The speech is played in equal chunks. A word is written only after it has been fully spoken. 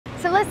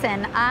So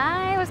listen,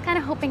 I was kind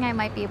of hoping I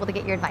might be able to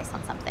get your advice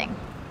on something.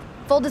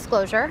 Full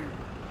disclosure,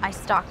 I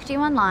stalked you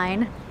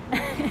online.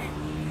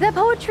 The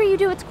poetry you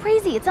do, it's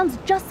crazy. It sounds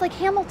just like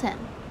Hamilton.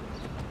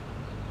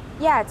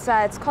 Yeah,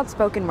 it's called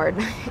spoken word.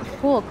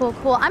 Cool, cool,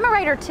 cool. I'm a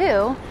writer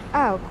too.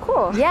 Oh,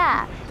 cool.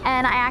 Yeah,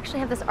 and I actually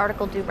have this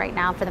article due right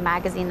now for the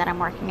magazine that I'm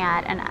working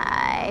at, and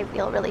I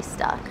feel really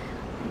stuck.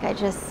 Like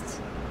I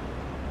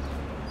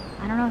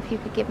don't know if you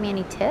could give me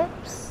any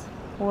tips,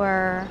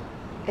 or...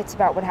 It's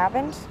about what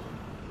happened?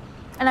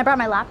 And I brought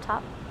my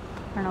laptop.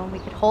 I don't know, we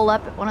could hole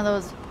up at one of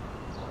those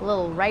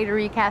little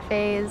writery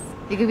cafes.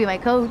 You could be my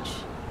coach.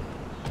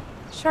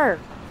 Sure.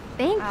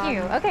 Thank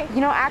you, okay. You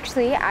know,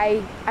 actually,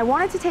 I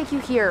wanted to take you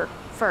here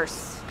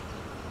first.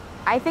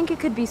 I think it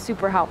could be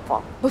super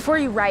helpful. Before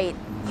you write,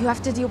 you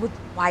have to deal with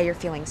why you're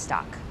feeling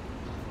stuck.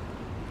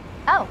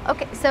 Oh,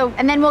 okay, so,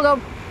 and then we'll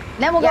go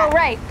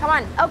right. Come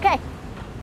on. Okay.